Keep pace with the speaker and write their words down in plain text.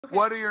Okay.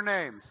 What are your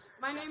names?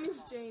 My name is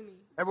Jamie.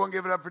 Everyone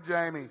give it up for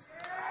Jamie.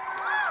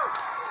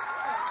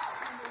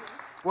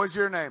 What's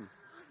your name?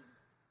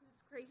 This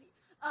is crazy.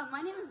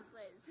 My name is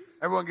Liz.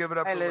 Everyone give it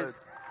up for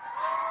Liz.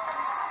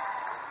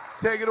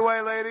 Take it away,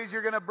 ladies.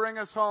 You're going to bring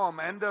us home.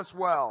 End us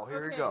well.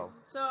 Here you go.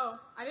 So,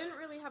 I didn't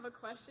really have a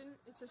question.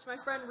 It's just my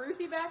friend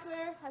Ruthie back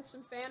there has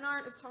some fan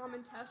art of Tom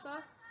and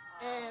Tessa.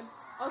 And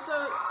also,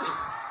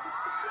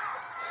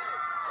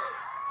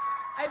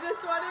 I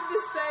just wanted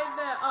to say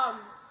that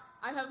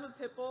I have a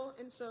pit bull,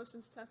 and so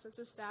since Tessa's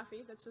a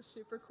staffy, that's just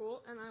super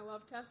cool, and I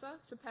love Tessa,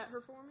 so pet her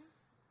for me.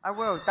 I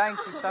will. Thank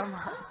you so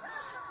much.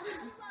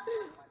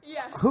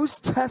 Yeah. Who's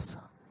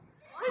Tessa?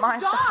 His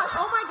dog.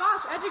 Oh my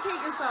gosh,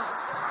 educate yourself.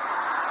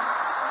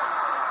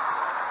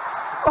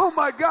 Oh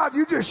my God,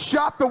 you just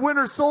shot the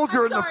Winter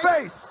Soldier in the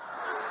face.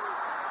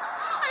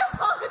 I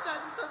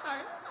apologize, I'm so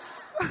sorry.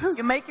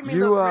 You're making me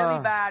look really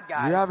bad,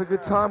 guys. You have a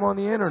good time on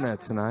the internet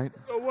tonight.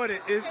 So what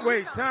it is,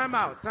 wait, time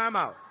out.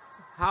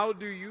 How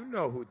do you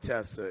know who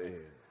Tessa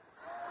is?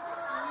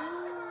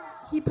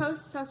 He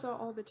posts Tessa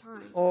all the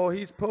time. Oh,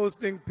 he's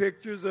posting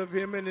pictures of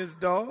him and his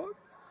dog?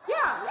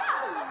 Yeah,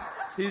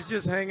 that's He's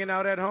just hanging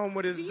out at home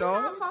with his Do you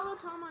dog? not follow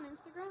Tom on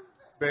Instagram?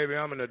 Baby,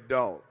 I'm an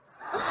adult.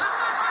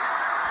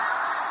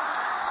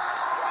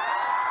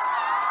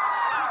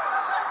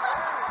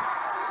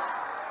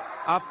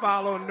 I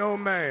follow no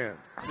man,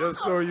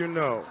 just so you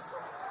know.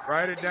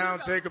 Write it down,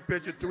 take a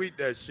picture, tweet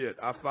that shit.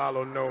 I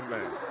follow no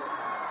man.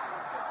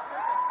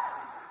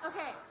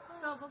 Okay,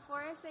 so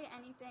before I say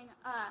anything,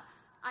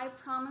 I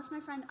promised my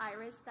friend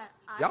Iris that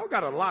Y'all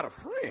got a lot of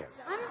friends.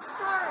 I'm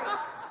sorry.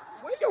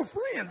 Where your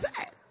friends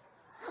at?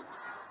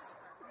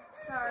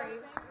 Sorry,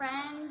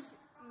 friends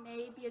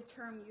may be a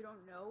term you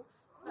don't know.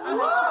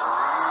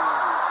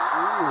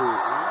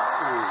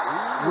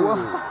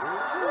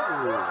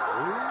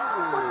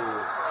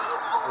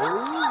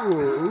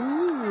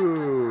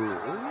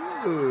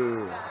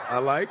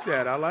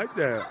 I like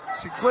that.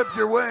 She clipped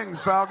your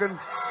wings, Falcon.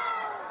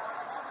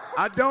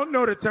 I don't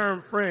know the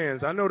term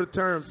friends. I know the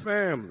term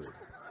family.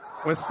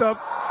 When stuff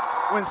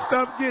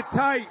get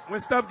tight,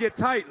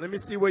 let me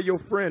see where your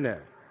friend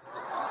at.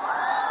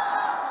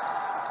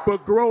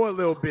 But grow a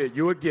little bit,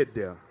 you will get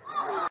there.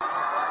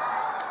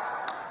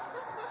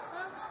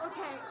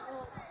 Okay,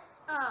 well,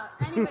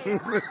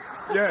 anyways.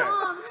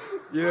 Yeah.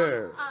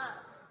 Yeah.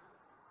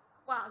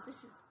 Wow, this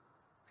is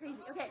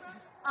crazy. Okay,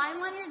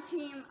 I'm on your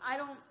team. I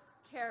don't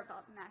care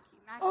about Mackie.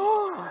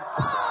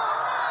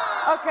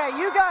 Okay,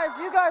 you guys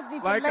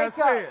need to make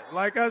up.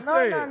 Like I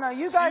said. No.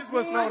 You guys She's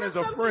what's known as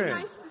a friend.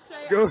 Nice to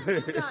say. Go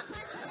ahead.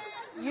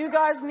 You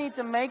guys need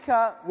to make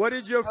up. What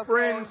did your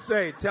friend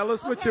say? Tell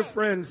us what your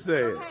friend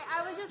said. Okay,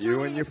 I was just You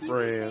wondering and your if you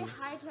friends. could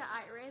say hi to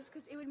Iris,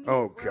 because it would mean Oh, the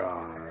world to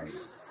God. her.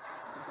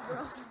 The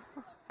world to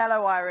her.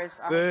 Hello, Iris.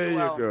 I hope There you're you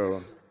well. go.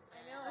 Okay.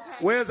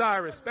 Where's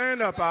Iris?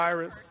 Stand up,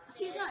 Iris.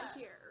 She's not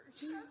here.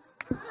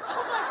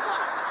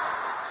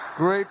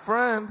 Great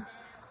friend.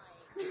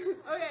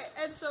 Okay,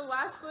 and so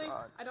lastly,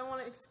 I don't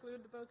want to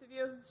exclude the both of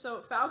you.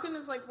 So Falcon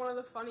is like one of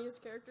the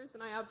funniest characters,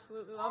 and I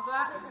absolutely love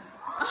that.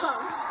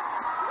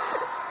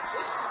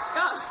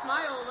 Gosh,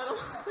 smile a little.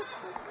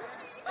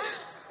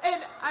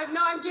 And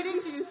I'm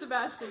getting to you,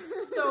 Sebastian.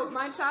 So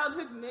my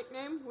childhood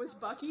nickname was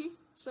Bucky.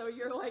 So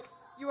you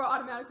are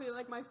automatically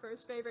like my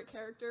first favorite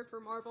character for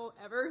Marvel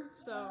ever.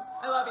 So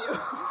I love you.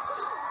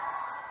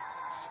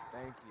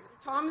 Thank you.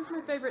 Tom is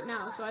my favorite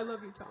now, so I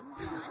love you, Tom.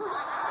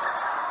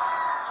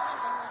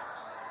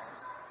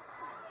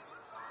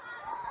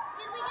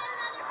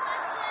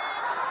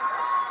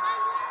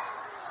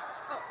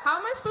 How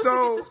am I supposed to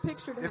get this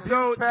picture to him?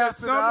 So does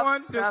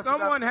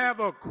someone have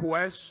a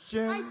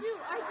question? I do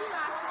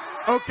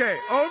actually. Okay,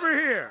 over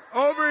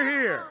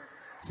here.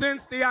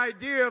 Since the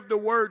idea of the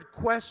word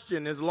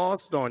question is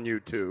lost on you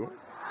two.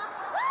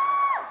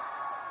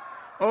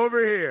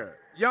 Over here.